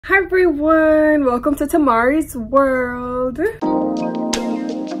Hi everyone, welcome to Tamari's World.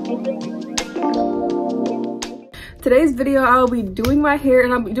 Today's video I'll be doing my hair,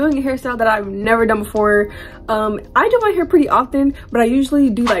 and I'll be doing a hairstyle that I've never done before. I do my hair pretty often, but I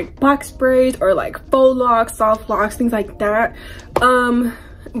usually do like box braids or like faux locks, soft locks, things like that. But I'm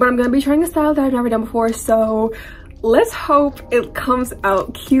gonna be trying a style that I've never done before, so let's hope it comes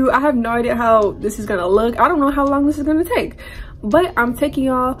out cute. I have no idea how this is gonna look. I don't know how long this is gonna take, but I'm taking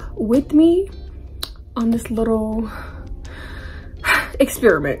y'all with me on this little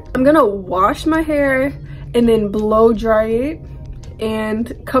experiment. I'm gonna wash my hair and then blow dry it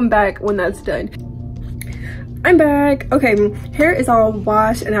and come back when that's done. I'm back. Okay, hair is all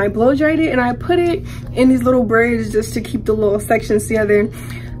washed and I blow dried it and I put it in these little braids just to keep the little sections together.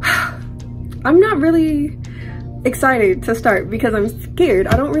 I'm not really excited to start because I'm scared.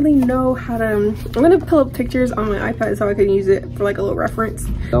 I don't really know how to. I'm gonna pull up pictures on my iPad so I can use it for like a little reference.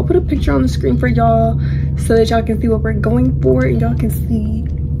 I'll put a picture on the screen for y'all so that y'all can see what we're going for and y'all can see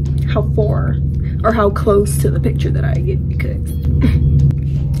how far or how close to the picture that I get, because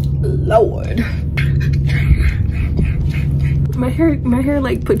Lord, my hair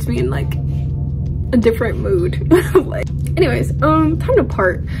like puts me in like a different mood. Like, anyways, time to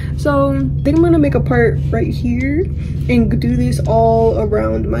part. So I think I'm gonna make a part right here and do this all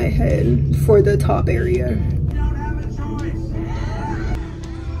around my head for the top area.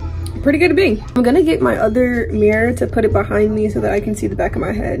 Pretty good to be. I'm gonna get my other mirror to put it behind me so that I can see the back of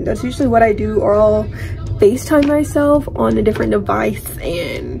my head. That's usually what I do, or I'll FaceTime myself on a different device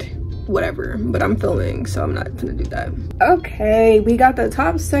and whatever, but I'm filming, so I'm not gonna do that. Okay, we got the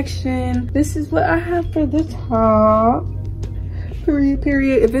top section. This is what I have for the top.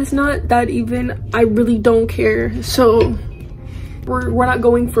 Period. If it's not that even, I really don't care. So we're not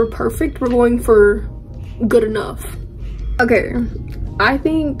going for perfect, we're going for good enough. Okay, I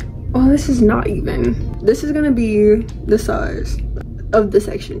think, oh, this is not even. This is gonna be the size of the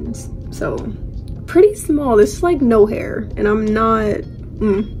sections, so pretty small. This is like no hair, and I'm not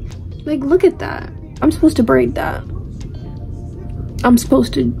like, look at that. I'm supposed to braid that. I'm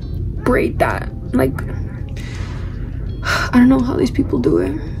supposed to braid that. Like, I don't know how these people do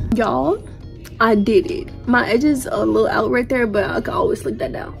it. Y'all, I did it. My edges are a little out right there, but I can always slick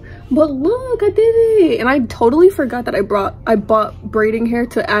that down. But look, I did it. And I totally forgot that I bought braiding hair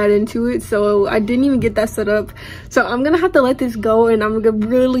to add into it, so I didn't even get that set up. So I'm gonna have to let this go, and I'm gonna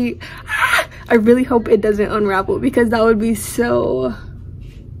really, I really hope it doesn't unravel, because that would be so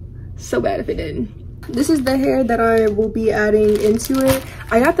bad if it did. This is the hair that I will be adding into it.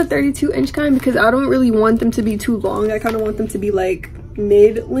 I got the 32-inch kind because I don't really want them to be too long. I kind of want them to be like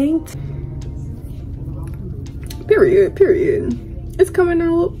mid-length. Period. It's coming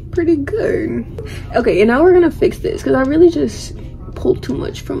out pretty good. Okay, and now we're gonna fix this because I really just pulled too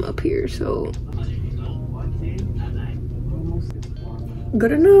much from up here, so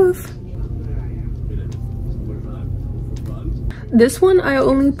good enough. This one I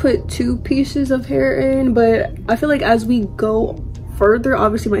only put 2 pieces of hair in, but I feel like as we go further,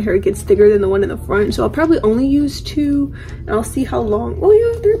 obviously my hair gets thicker than the one in the front, so I'll probably only use 2 and I'll see how long. Oh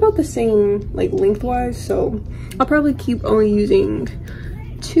yeah, they're about the same like lengthwise, so I'll probably keep only using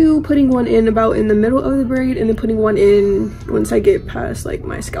 2, putting one in about in the middle of the braid and then putting one in once I get past like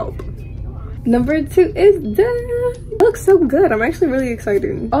my scalp. Number 2 is done. It looks so good. I'm actually really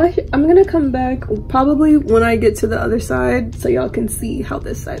excited. I'm gonna come back probably when I get to the other side so y'all can see how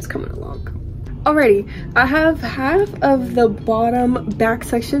this side's coming along. Alrighty, I have half of the bottom back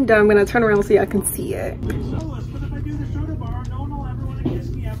section done. I'm gonna turn around so y'all can see it.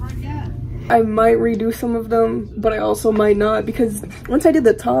 I might redo some of them, but I also might not, because once I did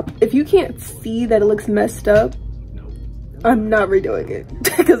the top, if you can't see that it looks messed up, I'm not redoing it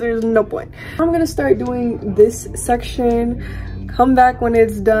because there's no point. I'm gonna start doing this section, come back when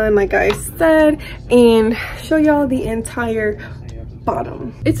it's done like I said, and show y'all the entire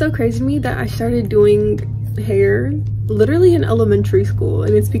bottom. It's so crazy to me that I started doing hair literally in elementary school,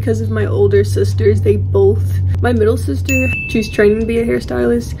 and it's because of my older sisters. They both, my middle sister, she's training to be a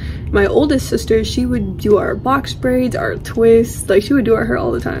hairstylist. My oldest sister, she would do our box braids, our twists, like she would do our hair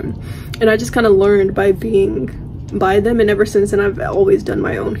all the time, and I just kind of learned by being by them, and ever since then I've always done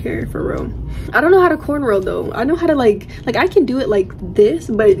my own hair for real. I don't know how to cornrow though. I know how to like I can do it like this,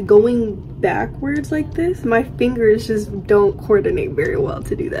 but going backwards like this, my fingers just don't coordinate very well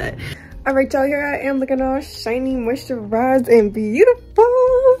to do that. All right, y'all, here I am looking all shiny, moisturized, and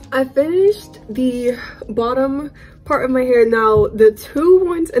beautiful. I finished the bottom part of my hair. Now the 2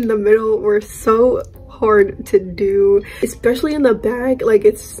 ones in the middle were so hard to do, especially in the back. Like,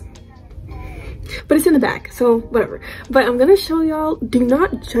 it's but it's in the back, so whatever. But I'm gonna show y'all. Do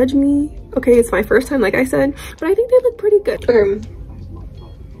not judge me, okay? It's my first time, like I said, but I think they look pretty good.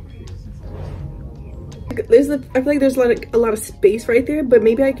 I feel like there's like a lot of space right there, but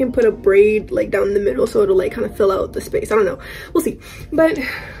maybe I can put a braid like down the middle so it'll like kind of fill out the space. I don't know, we'll see. But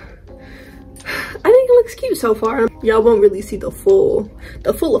I think it looks cute so far. Y'all won't really see the full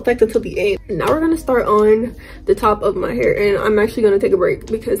effect until the end. Now we're gonna start on the top of my hair, and I'm actually gonna take a break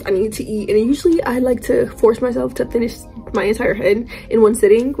because I need to eat. And usually I like to force myself to finish my entire head in one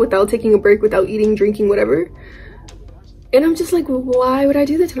sitting without taking a break, without eating, drinking, whatever. And I'm just like, why would I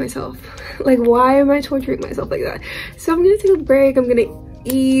do that to myself? Like, why am I torturing myself like that? So I'm gonna take a break, I'm gonna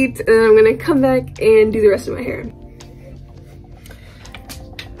eat, and then I'm gonna come back and do the rest of my hair.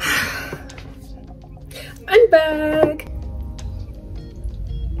 I'm back.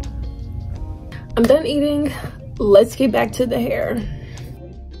 I'm done eating. Let's get back to the hair.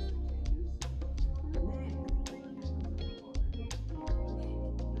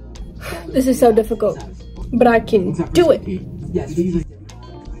 This is so difficult, but I can do it.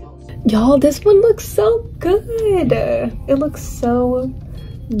 Y'all, this one looks so good. It looks so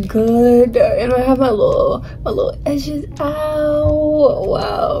good. And I have my little edges out.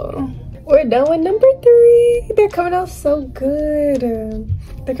 Wow. We're done with number 3. They're coming out so good.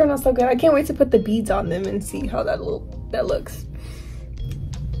 They're coming out so good. I can't wait to put the beads on them and see how that looks.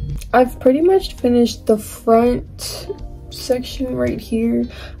 I've pretty much finished the front section right here.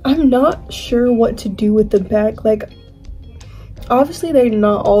 I'm not sure what to do with the back. Like, obviously they're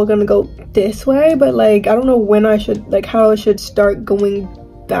not all gonna go this way, but like I don't know when I should, like how I should start going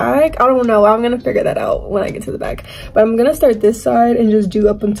back. I don't know. I'm gonna figure that out when I get to the back, but I'm gonna start this side and just do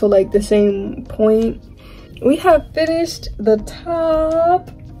up until like the same point. We have finished the top.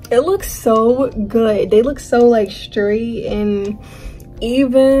 It looks so good. They look so like straight and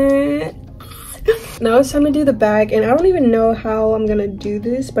even. Now it's time to do the back, and I don't even know how I'm gonna do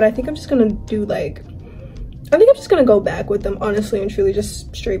this, but I think I'm just gonna do like, I think I'm just gonna go back with them, honestly and truly,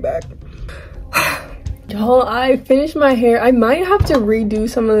 just straight back. Y'all, I finished my hair. I might have to redo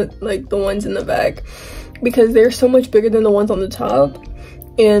some of like the ones in the back because they're so much bigger than the ones on the top,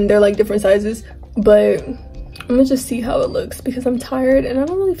 and they're like different sizes, but I'm gonna just see how it looks because I'm tired and I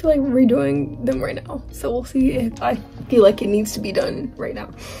don't really feel like redoing them right now. So we'll see if I feel like it needs to be done right now.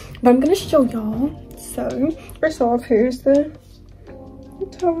 But I'm gonna show y'all. So first off, here's the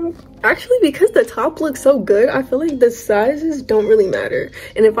top. Actually, because the top looks so good, I feel like the sizes don't really matter.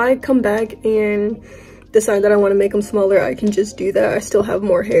 And if I come back and decide that I want to make them smaller, I can just do that. I still have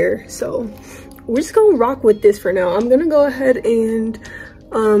more hair, so we're just gonna rock with this for now. I'm gonna go ahead and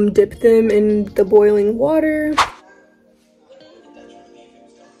dip them in the boiling water.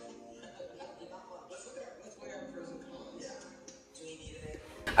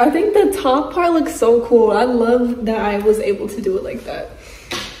 I think the top part looks so cool. I love that I was able to do it like that.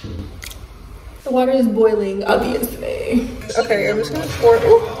 The water is boiling, obviously. Okay, I'm just gonna pour it.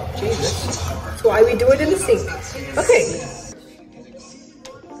 Oh, Jesus. That's why we do it in the sink. Okay.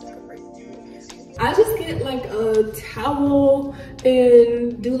 I just get like a towel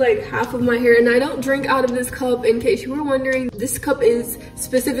and do like half of my hair, and I don't drink out of this cup. In case you were wondering, this cup is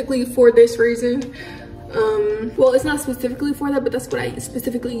specifically for this reason. Well, it's not specifically for that, but that's what I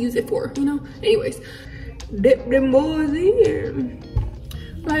specifically use it for, you know? Anyways, dip them boys in.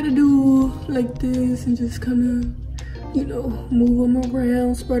 I had to do like this and just kind of, you know, move them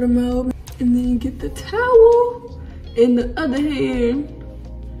around, spread them out, and then you get the towel in the other hand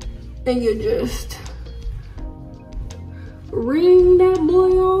and you just wring that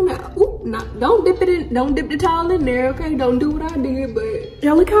boy on out. Ooh, don't dip it in, don't dip the towel in there, okay? Don't do what I did, but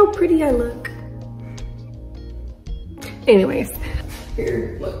y'all look how pretty I look. Anyways,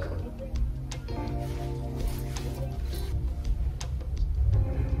 here, look.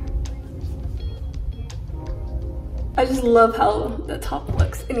 I just love how the top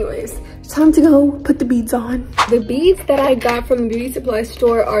looks. Anyways, it's time to go put the beads on. The beads that I got from the beauty supply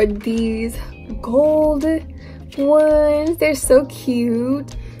store are these gold ones. They're so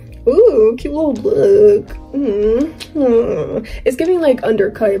cute. Ooh, cute little look. It's giving like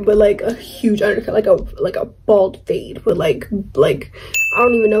undercut, but like a huge undercut, like a bald fade, but like I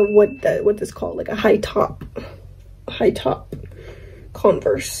don't even know what this called, like a high top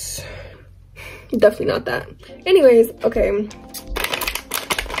Converse. Definitely not that. Anyways, okay,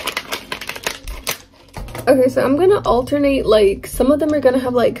 so I'm gonna alternate, like some of them are gonna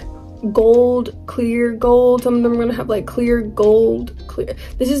have like gold, clear gold, some of them are gonna have like clear gold, clear.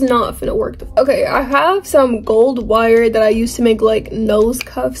 This is not gonna work. Okay, I have some gold wire that I used to make like nose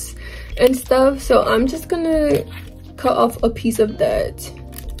cuffs and stuff, so I'm just gonna cut off a piece of that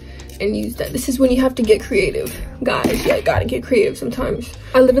and use that. This is when you have to get creative, guys. Yeah, gotta get creative sometimes.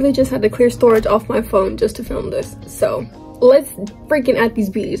 I literally just had to clear storage off my phone just to film this. So let's freaking add these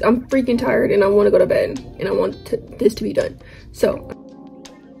beads. I'm freaking tired and I want to go to bed and I want this to be done. So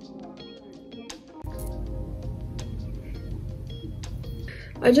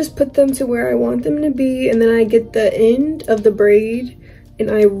I just put them to where I want them to be, and then I get the end of the braid and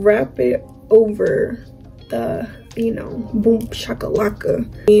I wrap it over the, you know, boom shakalaka,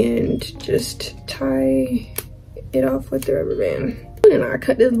 and just tie it off with the rubber band. And I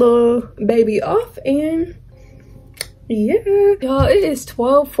cut this little baby off, and yeah, y'all, it is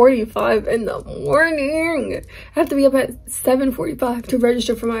 12:45 in the morning. I have to be up at 7:45 to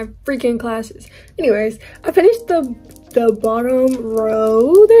register for my freaking classes. Anyways, I finished the bottom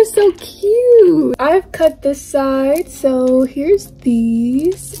row. They're so cute. I've cut this side, so here's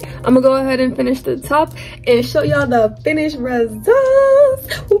these. I'm gonna go ahead and finish the top and show y'all the finished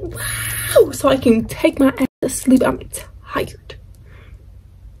results. Wow, so I can take my ass to sleep. I'm tired.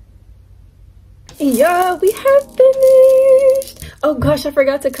 Yeah, we have finished. Oh gosh, I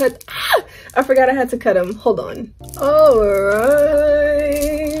forgot to cut. I forgot I had to cut them. Hold on. All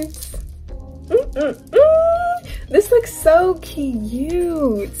right. This looks so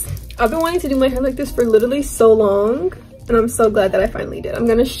cute. I've been wanting to do my hair like this for literally so long, and I'm so glad that I finally did. I'm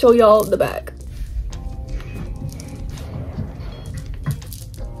gonna show y'all the back.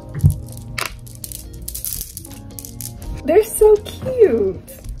 They're so cute.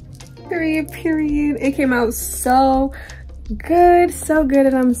 Period. It came out so good,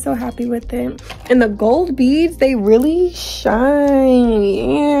 and I'm so happy with it. And the gold beads, they really shine.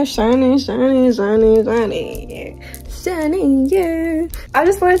 Yeah, shining, yeah. I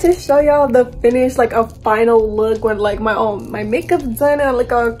just wanted to show y'all the finish, like a final look with like my makeup done. I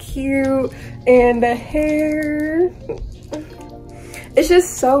look all cute, and the hair, it's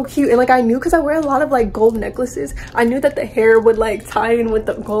just so cute. And like I knew, because I wear a lot of like gold necklaces, I knew that the hair would like tie in with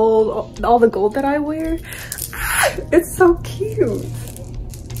the gold, all the gold that I wear. It's so cute.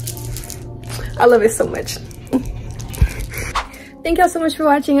 I love it so much. Thank y'all so much for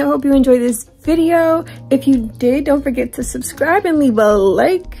watching. I hope you enjoyed this video. If you did, don't forget to subscribe and leave a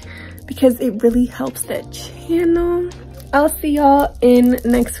like, because it really helps the channel. I'll see y'all in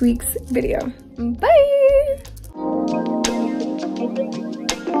next week's video. Bye.